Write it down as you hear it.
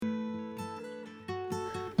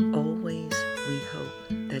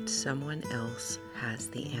that someone else has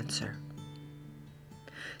the answer.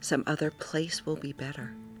 Some other place will be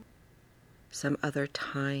better. Some other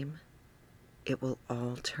time it will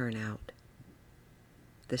all turn out.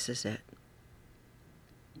 This is it.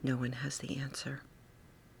 No one has the answer.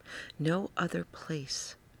 No other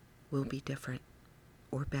place will be different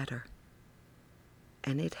or better.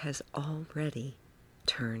 And it has already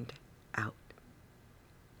turned out.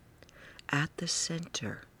 At the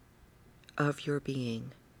center of your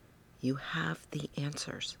being, you have the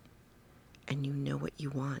answers, and you know what you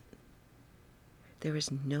want. There is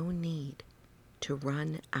no need to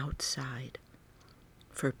run outside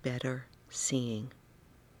for better seeing,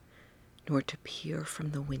 nor to peer from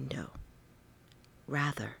the window.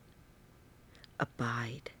 Rather,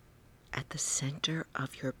 abide at the center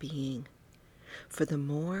of your being, for the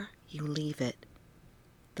more you leave it,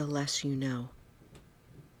 the less you know.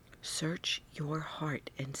 Search your heart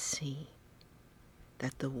and see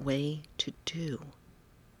that the way to do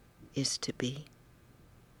is to be.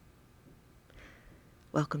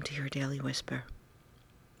 Welcome to your Daily Whisper.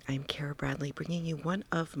 I am Kara Bradley, bringing you one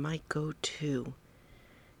of my go-to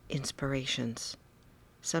inspirations.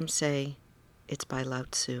 Some say it's by Lao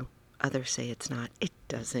Tzu, others say it's not. It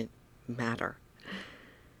doesn't matter.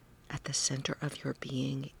 At the center of your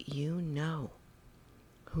being, you know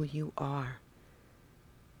who you are,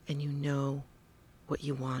 and you know what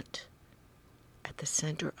you want. At the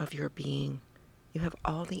center of your being, you have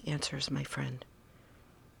all the answers, my friend.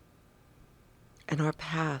 And our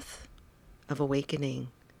path of awakening,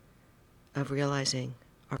 of realizing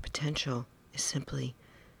our potential, is simply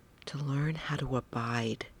to learn how to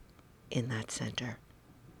abide in that center.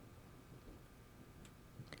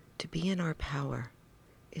 To be in our power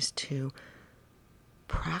is to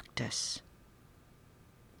practice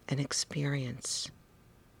and experience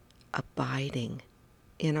abiding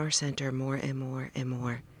in our center more and more and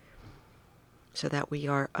more, so that we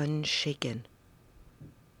are unshaken,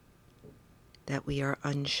 that we are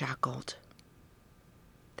unshackled,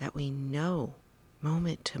 that we know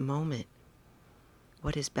moment to moment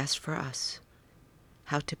what is best for us,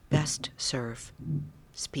 how to best serve,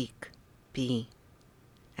 speak, be,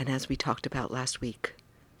 and as we talked about last week,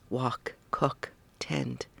 walk, cook,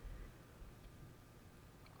 tend.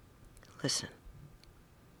 Listen.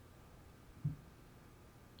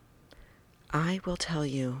 I will tell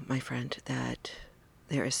you, my friend, that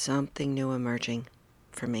there is something new emerging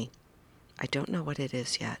for me. I don't know what it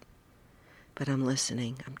is yet, but I'm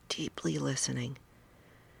listening. I'm deeply listening.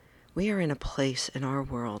 We are in a place in our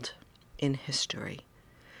world, in history,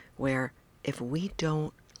 where if we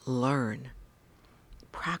don't learn,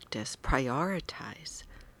 practice, prioritize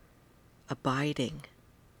abiding,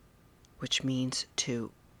 which means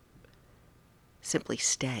to simply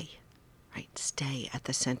stay, right? Stay at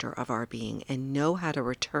the center of our being and know how to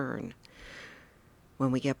return when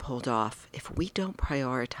we get pulled off. If we don't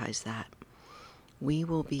prioritize that, we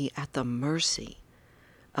will be at the mercy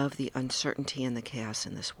of the uncertainty and the chaos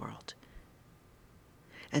in this world.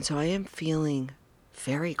 And so I am feeling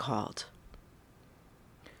very called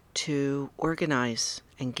to organize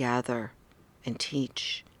and gather and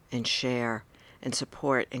teach and share and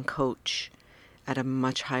support and coach at a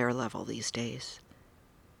much higher level these days.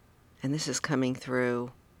 And this is coming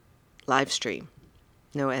through live stream,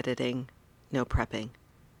 no editing, no prepping.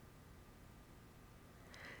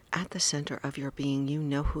 At the center of your being, you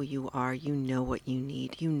know who you are, you know what you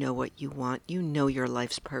need, you know what you want, you know your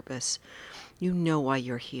life's purpose, you know why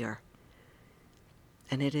you're here.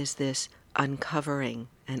 And it is this uncovering,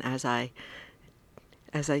 and as I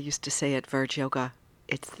used to say at Verge Yoga,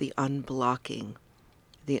 it's the unblocking,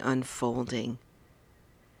 the unfolding,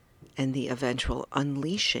 and the eventual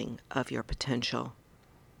unleashing of your potential.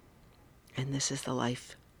 And this is the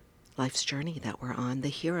life's journey that we're on, the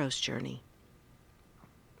hero's journey.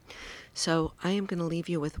 So I am going to leave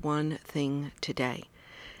you with one thing today,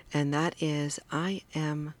 and that is I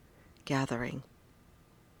am gathering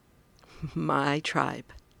my tribe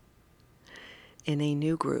in a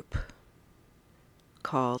new group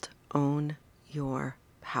called Own Your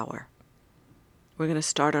Power. We're going to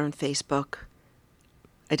start on Facebook.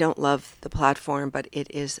 I don't love the platform, but it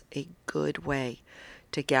is a good way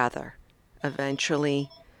to gather. Eventually,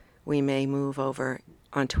 we may move over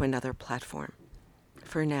onto another platform.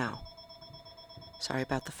 For now, sorry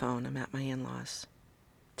about the phone, I'm at my in-laws.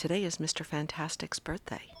 Today is Mr. Fantastic's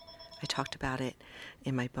birthday. I talked about it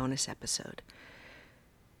in my bonus episode.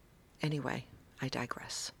 Anyway, I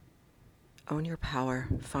digress. Own Your Power.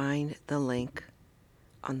 Find the link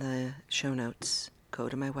on the show notes. Go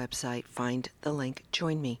to my website, find the link,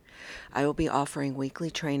 join me. I will be offering weekly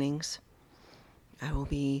trainings. I will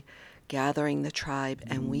be gathering the tribe,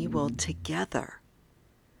 and we will together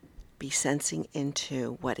be sensing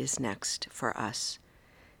into what is next for us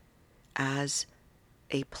as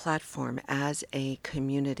a platform, as a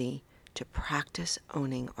community, to practice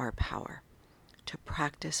owning our power, to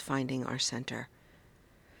practice finding our center.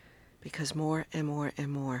 Because more and more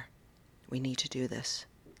and more, we need to do this.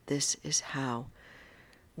 This is how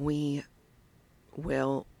we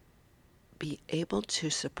will be able to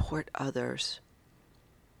support others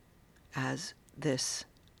as this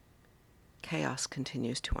chaos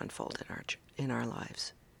continues to unfold in our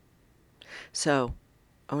lives. So,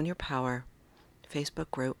 own your power.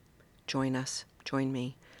 Facebook group, join us, join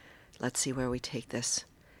me. Let's see where we take this.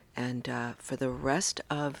 And for the rest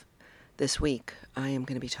of this week, I am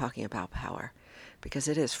going to be talking about power because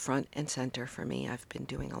it is front and center for me. I've been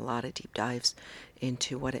doing a lot of deep dives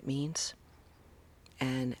into what it means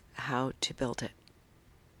and how to build it.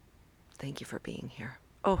 Thank you for being here.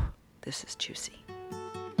 Oh, this is juicy.